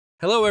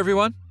Hello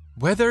everyone!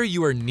 Whether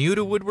you are new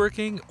to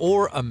woodworking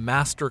or a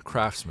master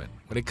craftsman,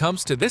 when it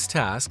comes to this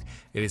task,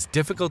 it is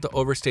difficult to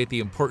overstate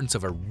the importance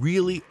of a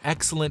really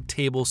excellent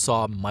table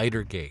saw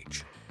miter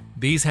gauge.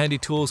 These handy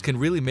tools can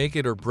really make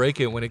it or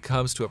break it when it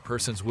comes to a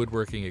person's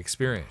woodworking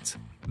experience.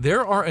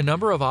 There are a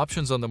number of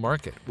options on the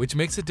market, which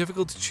makes it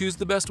difficult to choose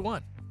the best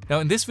one. Now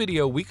in this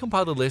video, we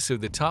compiled a list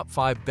of the top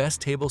 5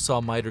 best table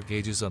saw miter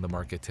gauges on the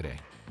market today.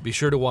 Be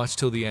sure to watch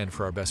till the end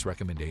for our best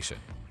recommendation.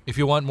 If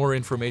you want more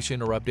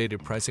information or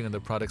updated pricing on the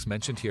products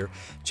mentioned here,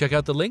 check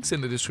out the links in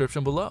the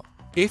description below.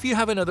 If you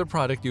have another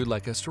product you'd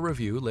like us to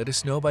review, let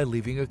us know by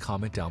leaving a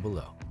comment down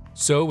below.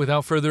 So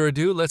without further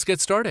ado, let's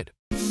get started.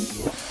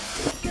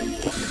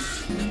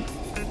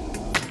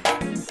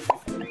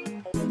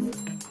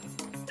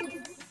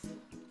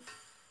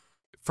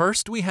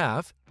 First we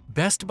have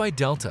Best by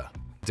Delta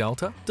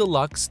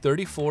Deluxe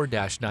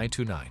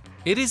 34-929.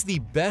 It is the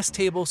best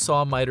table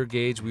saw miter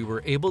gauge we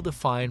were able to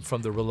find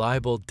from the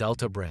reliable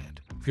Delta brand.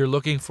 If you're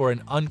looking for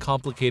an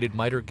uncomplicated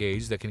miter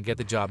gauge that can get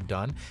the job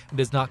done and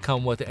does not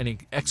come with any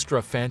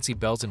extra fancy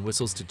bells and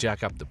whistles to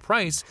jack up the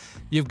price,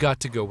 you've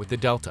got to go with the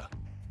Delta.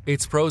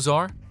 Its pros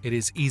are, it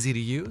is easy to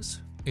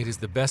use, it is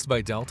the best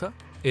by Delta,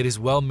 it is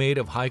well made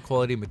of high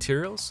quality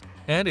materials,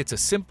 and it's a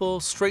simple,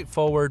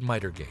 straightforward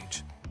miter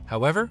gauge.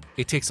 However,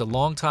 it takes a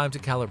long time to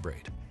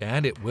calibrate,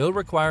 and it will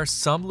require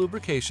some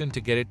lubrication to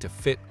get it to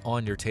fit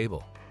on your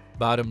table.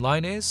 Bottom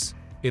line is,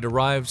 it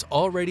arrives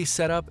already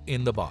set up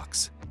in the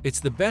box. It's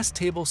the best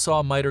table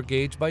saw miter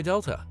gauge by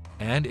Delta,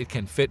 and it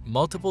can fit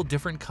multiple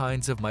different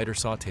kinds of miter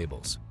saw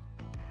tables.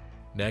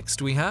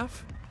 Next we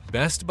have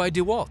Best by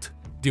DeWalt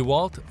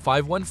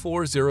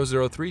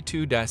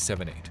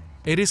 5140032-78.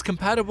 It is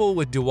compatible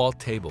with DeWalt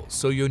tables,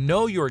 so you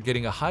know you are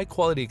getting a high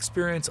quality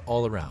experience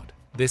all around.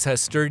 This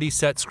has sturdy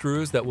set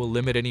screws that will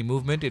limit any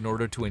movement in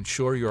order to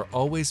ensure you are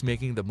always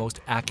making the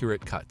most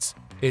accurate cuts.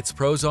 Its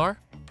pros are,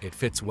 it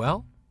fits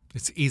well,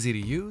 it's easy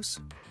to use,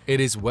 it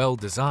is well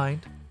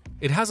designed,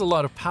 it has a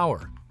lot of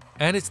power,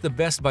 and it's the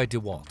best by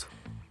DeWalt.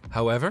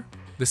 However,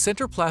 the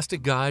center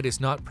plastic guide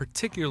is not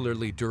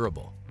particularly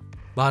durable.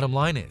 Bottom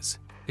line is,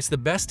 it's the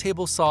best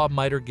table saw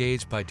miter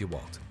gauge by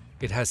DeWalt.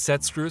 It has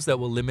set screws that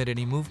will limit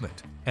any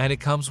movement, and it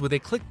comes with a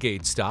click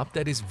gauge stop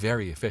that is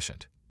very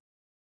efficient.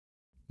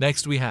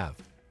 Next we have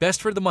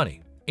Best for the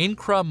Money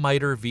Incra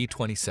Miter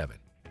V27.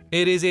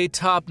 It is a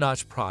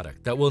top-notch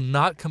product that will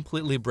not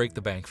completely break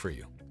the bank for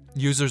you.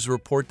 Users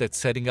report that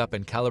setting up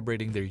and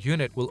calibrating their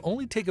unit will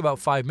only take about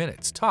 5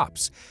 minutes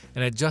tops,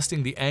 and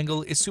adjusting the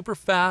angle is super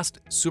fast,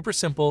 super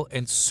simple,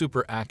 and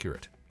super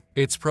accurate.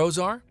 Its pros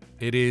are,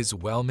 it is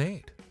well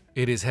made,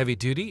 it is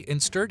heavy-duty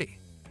and sturdy,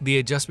 the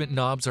adjustment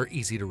knobs are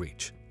easy to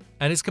reach,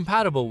 and is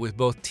compatible with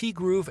both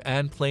T-groove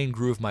and plain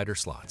groove miter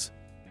slots.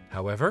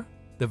 However,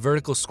 the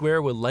vertical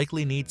square will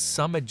likely need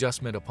some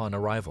adjustment upon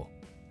arrival.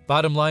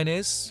 Bottom line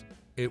is,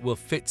 it will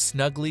fit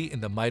snugly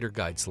in the miter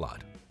guide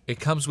slot. It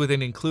comes with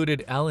an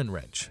included Allen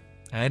wrench,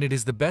 and it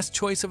is the best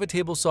choice of a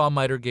table saw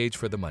miter gauge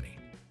for the money.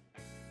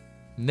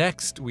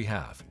 Next we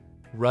have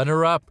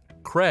runner-up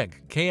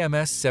Craig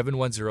KMS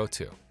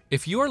 7102.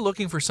 If you are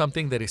looking for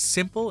something that is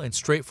simple and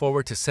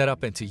straightforward to set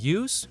up and to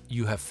use,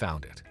 you have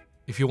found it.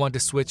 If you want to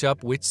switch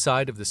up which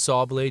side of the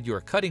saw blade you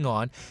are cutting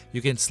on,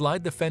 you can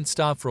slide the fence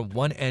stop from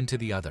one end to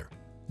the other.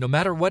 No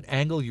matter what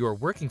angle you are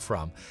working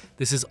from,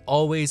 this is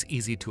always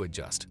easy to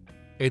adjust.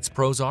 Its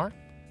pros are,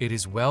 it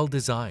is well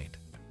designed.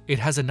 It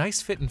has a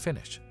nice fit and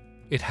finish.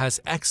 It has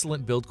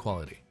excellent build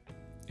quality.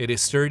 It is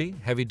sturdy,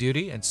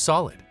 heavy-duty, and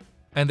solid,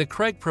 and the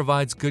Craig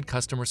provides good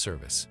customer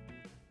service.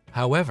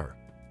 However,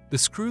 the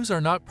screws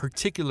are not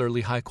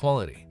particularly high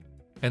quality,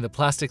 and the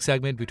plastic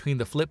segment between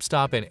the flip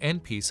stop and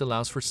end piece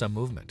allows for some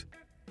movement.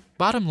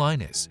 Bottom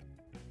line is,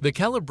 the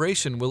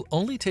calibration will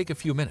only take a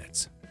few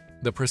minutes.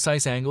 The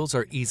precise angles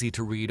are easy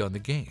to read on the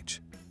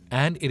gauge,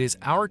 and it is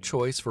our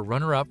choice for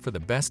runner-up for the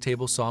best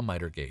table saw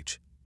miter gauge.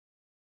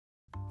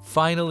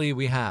 Finally,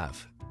 we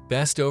have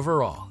Best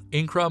Overall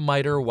Incra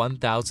Miter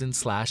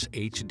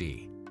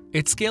 1000/HD.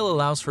 Its scale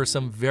allows for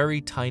some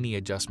very tiny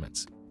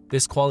adjustments.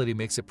 This quality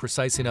makes it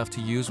precise enough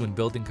to use when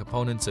building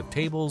components of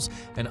tables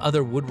and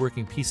other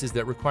woodworking pieces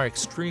that require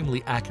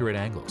extremely accurate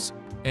angles.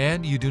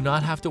 And you do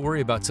not have to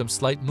worry about some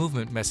slight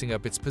movement messing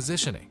up its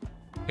positioning.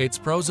 Its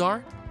pros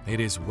are, it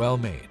is well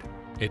made.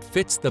 It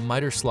fits the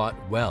miter slot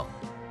well.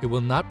 It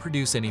will not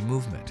produce any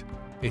movement.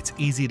 It's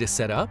easy to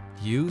set up,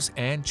 use,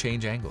 and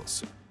change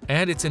angles.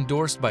 And it's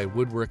endorsed by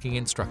woodworking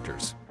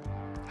instructors.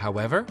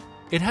 However,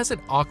 it has an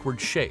awkward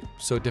shape,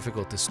 so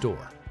difficult to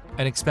store,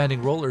 and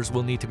expanding rollers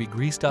will need to be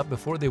greased up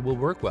before they will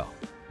work well.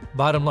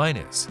 Bottom line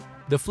is,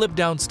 the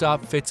flip-down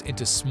stop fits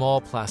into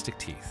small plastic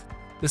teeth.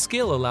 The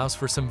scale allows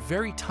for some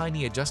very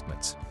tiny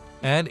adjustments,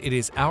 and it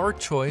is our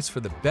choice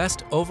for the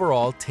best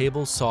overall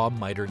table saw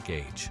miter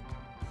gauge.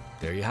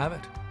 There you have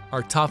it,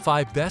 our top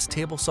 5 best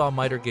table saw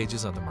miter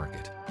gauges on the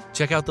market.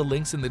 Check out the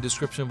links in the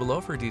description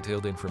below for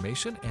detailed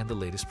information and the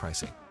latest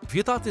pricing. If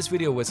you thought this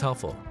video was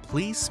helpful,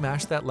 please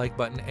smash that like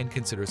button and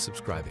consider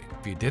subscribing.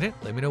 If you didn't,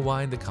 let me know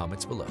why in the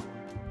comments below.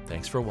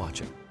 Thanks for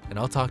watching, and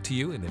I'll talk to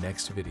you in the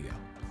next video.